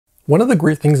One of the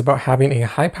great things about having a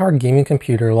high-powered gaming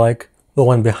computer like the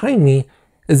one behind me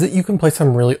is that you can play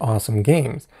some really awesome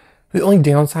games. The only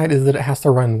downside is that it has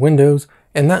to run Windows,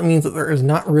 and that means that there is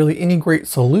not really any great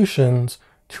solutions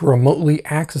to remotely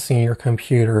accessing your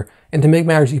computer. And to make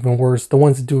matters even worse, the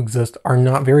ones that do exist are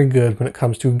not very good when it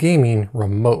comes to gaming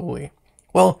remotely.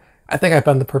 Well, I think I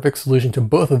found the perfect solution to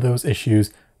both of those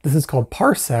issues. This is called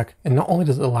Parsec, and not only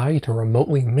does it allow you to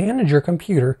remotely manage your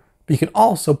computer, but you can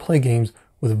also play games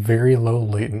with very low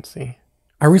latency.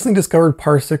 I recently discovered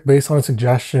Parsec based on a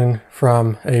suggestion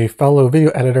from a fellow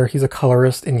video editor. He's a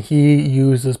colorist, and he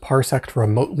uses Parsec to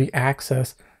remotely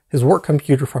access his work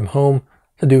computer from home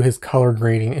to do his color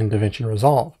grading in DaVinci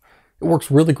Resolve. It works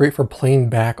really great for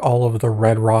playing back all of the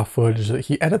red raw footage that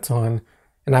he edits on,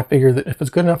 and I figured that if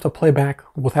it's good enough to play back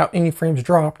without any frames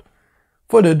dropped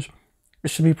footage, it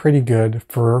should be pretty good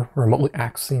for remotely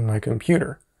accessing my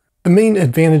computer. The main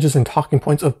advantages and talking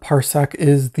points of Parsec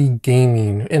is the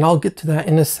gaming, and I'll get to that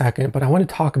in a second, but I want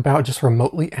to talk about just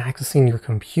remotely accessing your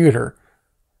computer.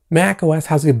 macOS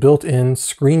has a built-in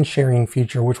screen sharing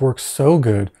feature which works so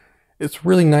good. It's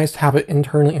really nice to have it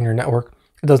internally in your network.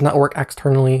 It does not work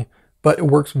externally, but it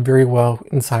works very well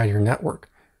inside your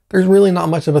network. There's really not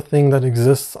much of a thing that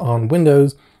exists on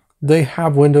Windows. They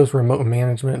have Windows remote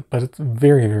management, but it's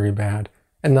very, very bad,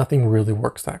 and nothing really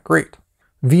works that great.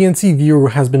 VNC Viewer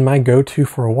has been my go-to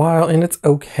for a while, and it's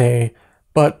okay,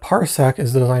 but Parsec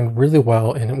is designed really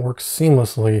well and it works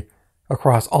seamlessly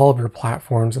across all of your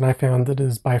platforms, and I found that it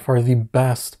is by far the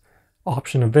best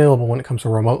option available when it comes to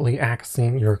remotely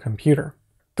accessing your computer.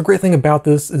 The great thing about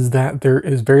this is that there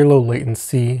is very low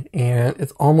latency, and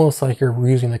it's almost like you're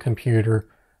using the computer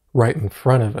right in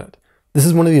front of it. This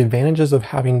is one of the advantages of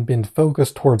having been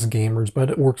focused towards gamers,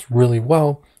 but it works really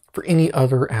well for any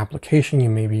other application you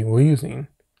may be using.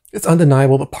 It's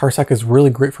undeniable that Parsec is really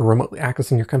great for remotely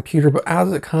accessing your computer, but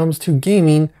as it comes to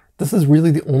gaming, this is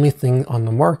really the only thing on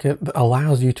the market that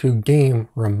allows you to game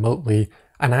remotely,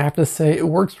 and I have to say it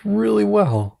works really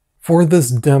well. For this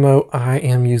demo, I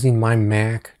am using my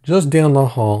Mac just down the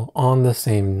hall on the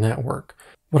same network.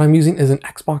 What I'm using is an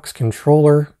Xbox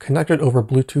controller connected over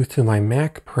Bluetooth to my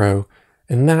Mac Pro,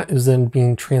 and that is then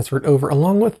being transferred over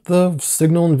along with the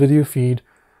signal and video feed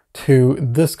to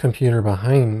this computer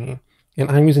behind me. And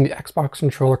I'm using the Xbox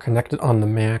controller connected on the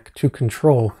Mac to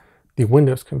control the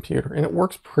Windows computer, and it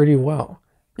works pretty well.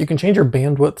 You can change your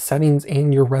bandwidth settings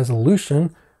and your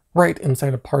resolution right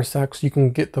inside of Parsec, so you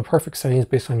can get the perfect settings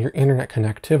based on your internet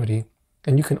connectivity,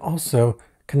 and you can also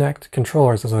connect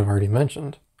controllers, as I've already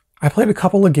mentioned. I played a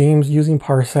couple of games using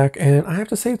Parsec, and I have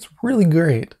to say it's really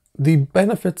great. The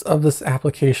benefits of this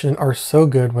application are so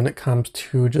good when it comes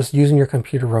to just using your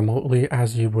computer remotely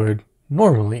as you would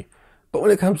normally. But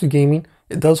when it comes to gaming,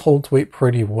 it does hold its weight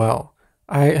pretty well.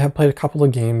 I have played a couple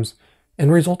of games, and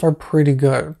the results are pretty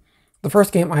good. The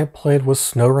first game I played was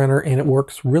SnowRunner, and it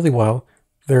works really well.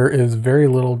 There is very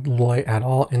little delay at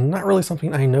all, and not really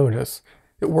something I notice.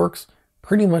 It works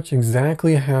pretty much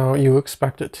exactly how you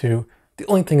expect it to. The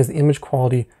only thing is the image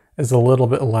quality is a little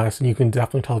bit less, and you can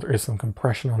definitely tell there is some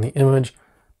compression on the image.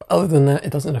 But other than that,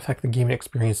 it doesn't affect the gaming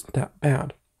experience that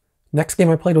bad. Next game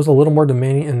I played was a little more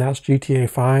demanding, and that's GTA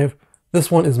 5. This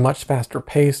one is much faster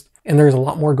paced, and there's a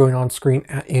lot more going on screen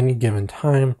at any given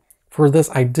time. For this,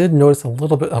 I did notice a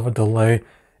little bit of a delay.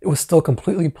 It was still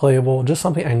completely playable, just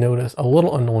something I noticed a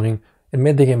little annoying and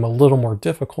made the game a little more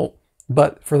difficult,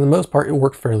 but for the most part, it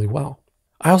worked fairly well.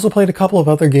 I also played a couple of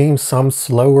other games, some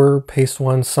slower paced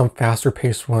ones, some faster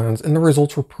paced ones, and the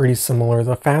results were pretty similar.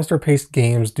 The faster paced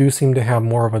games do seem to have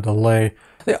more of a delay.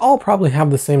 They all probably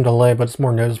have the same delay, but it's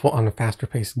more noticeable on a faster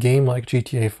paced game like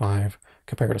GTA 5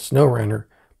 compared to SnowRunner.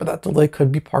 But that delay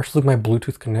could be partially my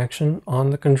Bluetooth connection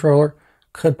on the controller,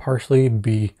 could partially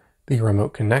be the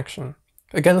remote connection.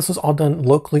 Again, this is all done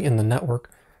locally in the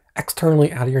network.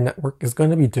 Externally out of your network is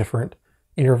going to be different,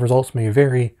 and your results may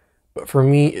vary. But for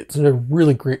me, it's a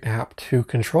really great app to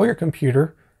control your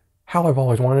computer, how I've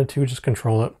always wanted to, just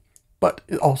control it. But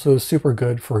it also is super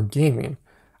good for gaming.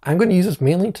 I'm going to use this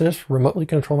mainly to just remotely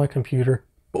control my computer,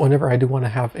 but whenever I do want to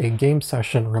have a game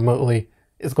session remotely,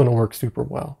 it's going to work super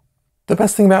well. The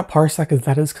best thing about Parsec is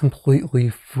that it's completely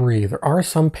free. There are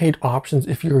some paid options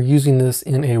if you're using this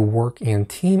in a work and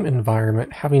team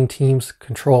environment, having teams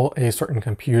control a certain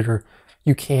computer.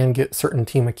 You can get certain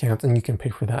team accounts and you can pay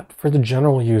for that. For the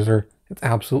general user, it's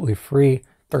absolutely free.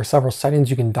 There are several settings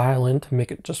you can dial in to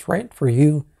make it just right for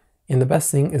you. And the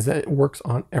best thing is that it works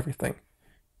on everything.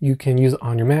 You can use it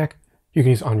on your Mac, you can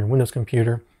use it on your Windows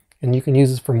computer, and you can use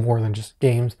this for more than just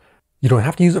games. You don't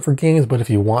have to use it for games, but if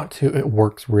you want to, it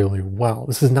works really well.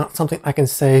 This is not something I can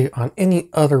say on any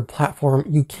other platform.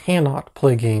 You cannot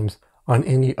play games on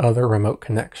any other remote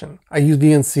connection. I used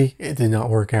VNC, it did not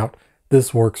work out.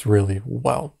 This works really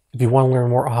well. If you want to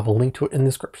learn more, I'll have a link to it in the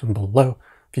description below.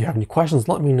 If you have any questions,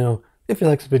 let me know. If you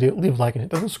like this video, leave a like and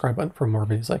hit the subscribe button for more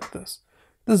videos like this.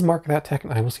 This is Mark That Tech,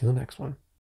 and I will see you in the next one.